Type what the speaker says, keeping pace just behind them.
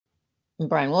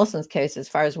Brian Wilson's case, as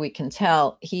far as we can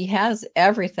tell, he has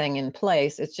everything in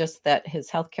place. It's just that his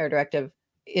healthcare directive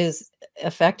is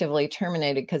effectively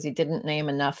terminated because he didn't name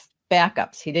enough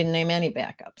backups. He didn't name any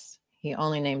backups. He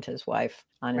only named his wife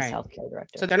on his healthcare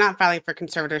directive. So they're not filing for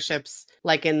conservatorships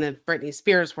like in the Britney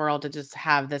Spears world to just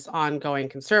have this ongoing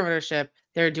conservatorship.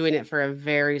 They're doing it for a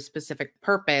very specific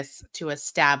purpose to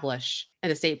establish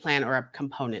an estate plan or a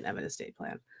component of an estate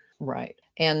plan. Right.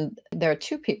 And there are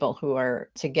two people who are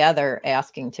together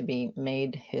asking to be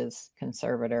made his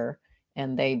conservator.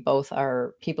 And they both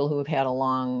are people who have had a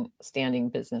long-standing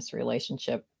business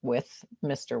relationship with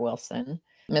Mr. Wilson.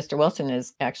 Mr. Wilson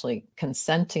is actually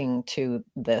consenting to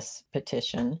this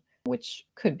petition, which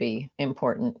could be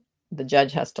important. The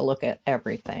judge has to look at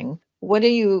everything. What do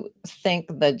you think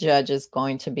the judge is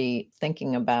going to be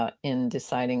thinking about in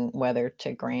deciding whether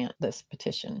to grant this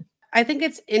petition? I think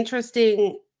it's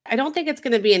interesting. I don't think it's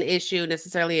going to be an issue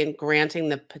necessarily in granting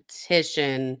the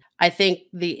petition. I think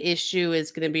the issue is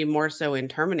going to be more so in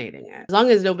terminating it. As long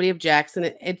as nobody objects, and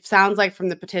it sounds like from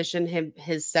the petition,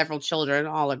 his several children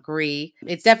all agree.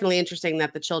 It's definitely interesting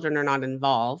that the children are not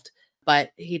involved, but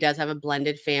he does have a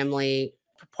blended family.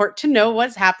 Purport to know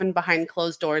what's happened behind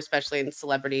closed doors, especially in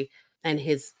celebrity and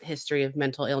his history of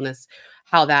mental illness,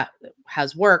 how that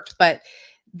has worked. But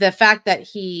the fact that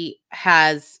he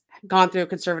has gone through a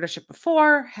conservatorship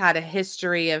before, had a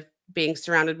history of being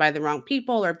surrounded by the wrong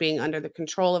people or being under the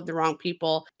control of the wrong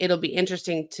people, it'll be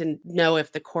interesting to know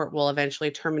if the court will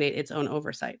eventually terminate its own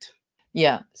oversight.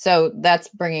 Yeah. So that's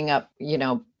bringing up,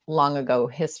 long ago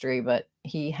history, but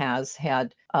he has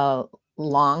had a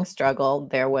long struggle.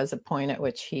 There was a point at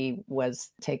which he was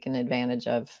taken advantage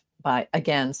of by,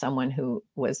 again, someone who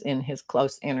was in his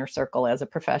close inner circle as a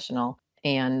professional.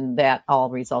 And that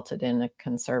all resulted in a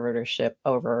conservatorship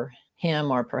over him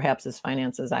or perhaps his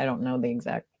finances. I don't know the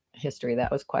exact history.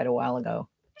 That was quite a while ago.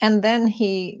 And then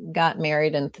he got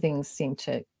married and things seemed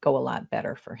to go a lot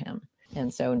better for him.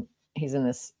 And so he's in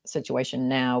this situation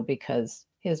now because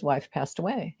his wife passed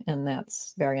away, and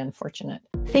that's very unfortunate.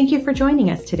 Thank you for joining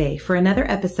us today for another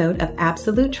episode of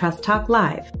Absolute Trust Talk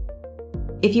Live.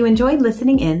 If you enjoyed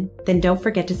listening in, then don't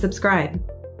forget to subscribe.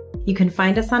 You can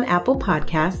find us on Apple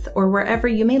Podcasts or wherever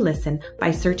you may listen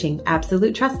by searching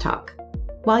Absolute Trust Talk.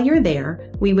 While you're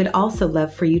there, we would also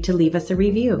love for you to leave us a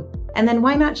review. And then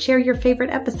why not share your favorite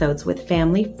episodes with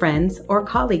family, friends, or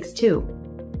colleagues too?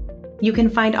 You can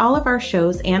find all of our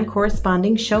shows and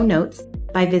corresponding show notes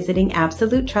by visiting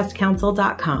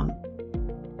absolutetrustcounsel.com.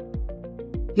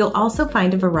 You'll also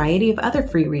find a variety of other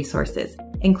free resources,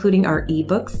 including our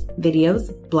ebooks,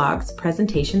 videos, blogs,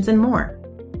 presentations, and more.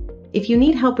 If you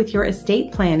need help with your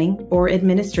estate planning or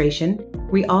administration,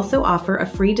 we also offer a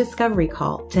free discovery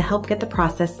call to help get the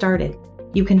process started.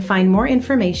 You can find more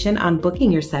information on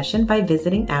booking your session by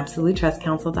visiting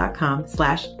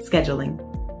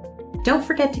absolutetrustcounsel.com/scheduling. Don't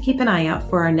forget to keep an eye out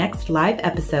for our next live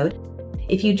episode.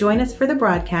 If you join us for the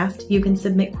broadcast, you can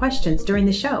submit questions during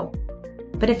the show.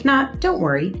 But if not, don't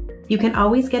worry. You can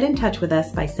always get in touch with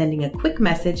us by sending a quick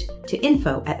message to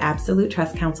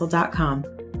info@absolutetrustcounsel.com.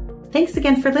 Thanks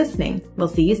again for listening. We'll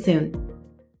see you soon.